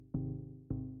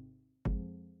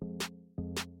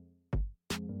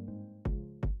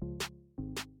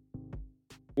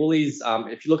Woolies,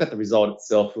 if you look at the result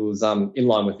itself, it was in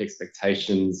line with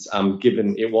expectations,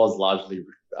 given it was largely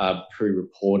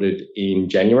pre-reported in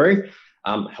January.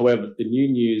 However, the new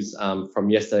news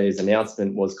from yesterday's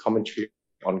announcement was commentary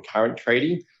on current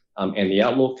trading and the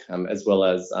outlook, as well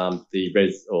as the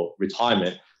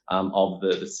retirement of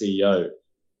the CEO.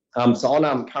 So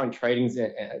on current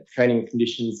trading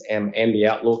conditions and the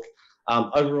outlook,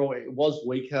 overall it was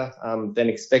weaker than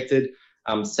expected.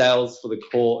 Sales for the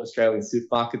core Australian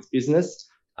supermarkets business,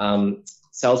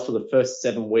 sales for the first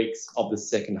 7 weeks of the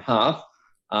second half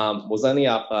was only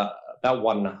up about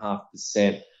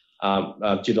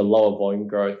 1.5% due to lower volume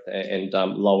growth and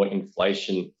lower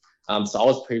inflation. So I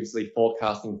was previously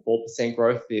forecasting 4%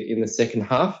 growth in the second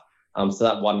half. So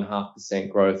that 1.5%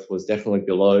 growth was definitely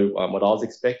below what I was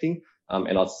expecting.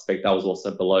 And I suspect that was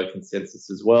also below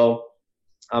consensus as well.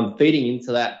 Feeding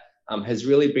into that has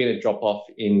really been a drop-off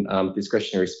in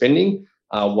discretionary spending.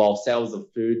 While sales of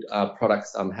food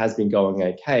products has been going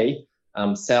okay,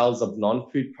 sales of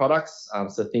non-food products,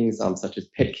 so things such as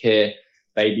pet care,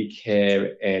 baby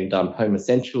care, and home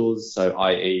essentials, so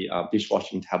i.e.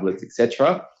 Dishwashing tablets,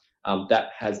 etc., that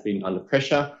has been under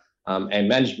pressure. And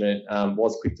management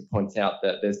was quick to point out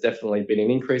that there's definitely been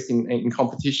an increase in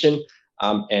competition,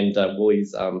 and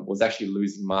Woolies was actually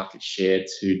losing market share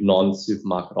to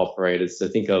non-supermarket operators. So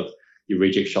think of your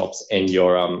reject shops and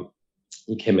your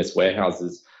chemist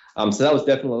warehouses. So that was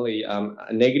definitely a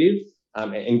negative,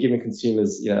 and given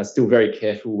consumers still very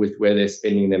careful with where they're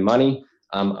spending their money,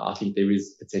 I think there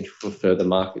is potential for further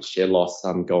market share loss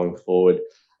going forward.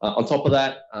 On top of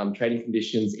that, trading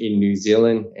conditions in New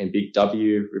Zealand and Big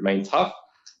W remain tough.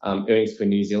 Earnings for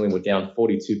New Zealand were down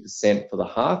 42% for the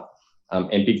half,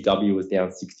 and Big W was down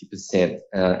 60%.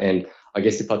 And I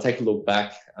guess if I take a look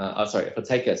back, if I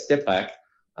take a step back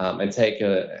and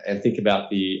think about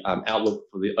the outlook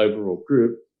for the overall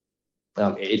group,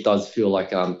 it does feel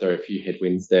like there are a few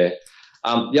headwinds there.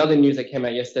 The other news that came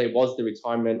out yesterday was the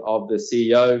retirement of the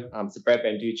CEO, so Brad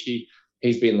Banducci.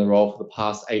 He's been in the role for the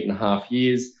past 8.5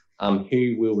 years.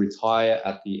 He will retire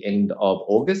at the end of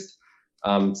August,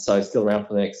 so still around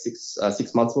for the next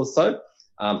six months or so.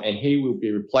 And he will be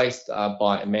replaced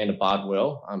by Amanda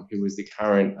Bardwell, who is the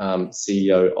current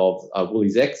CEO of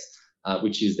Woolies X,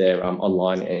 which is their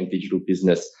online and digital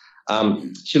business.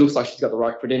 She looks like she's got the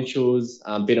right credentials,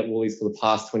 been at Woolies for the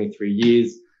past 23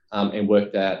 years, and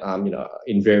worked at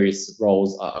in various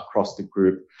roles across the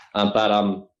group.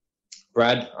 But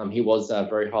Brad, he was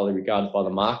very highly regarded by the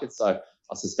market, so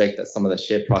I suspect that some of the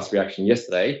share price reaction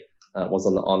yesterday was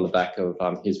on the back of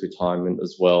his retirement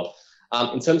as well.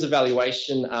 In terms of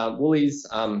valuation, Woolies,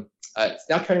 it's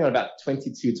now trading on about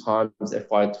 22 times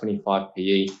FY25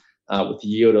 PE, with a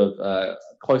yield of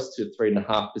close to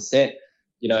 3.5%.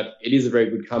 It is a very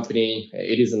good company.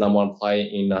 It is the number one player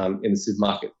in the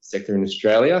supermarket sector in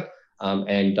Australia,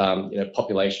 and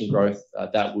population growth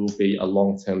that will be a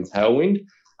long-term tailwind.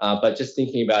 But just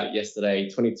thinking about it yesterday,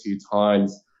 22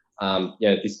 times,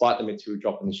 despite the material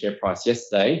drop in the share price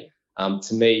yesterday,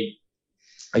 to me,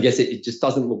 I guess it just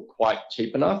doesn't look quite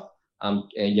cheap enough,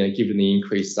 given the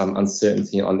increased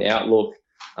uncertainty on the outlook.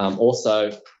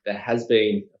 Also, there has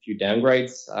been a few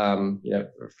downgrades,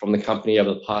 from the company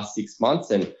over the past 6 months,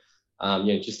 and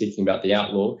just thinking about the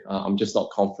outlook, I'm just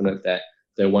not confident that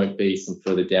there won't be some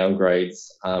further downgrades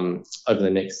over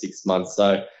the next 6 months.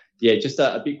 So, yeah, just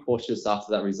a bit cautious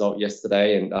after that result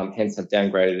yesterday, and hence have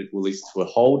downgraded Woolies to a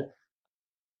hold.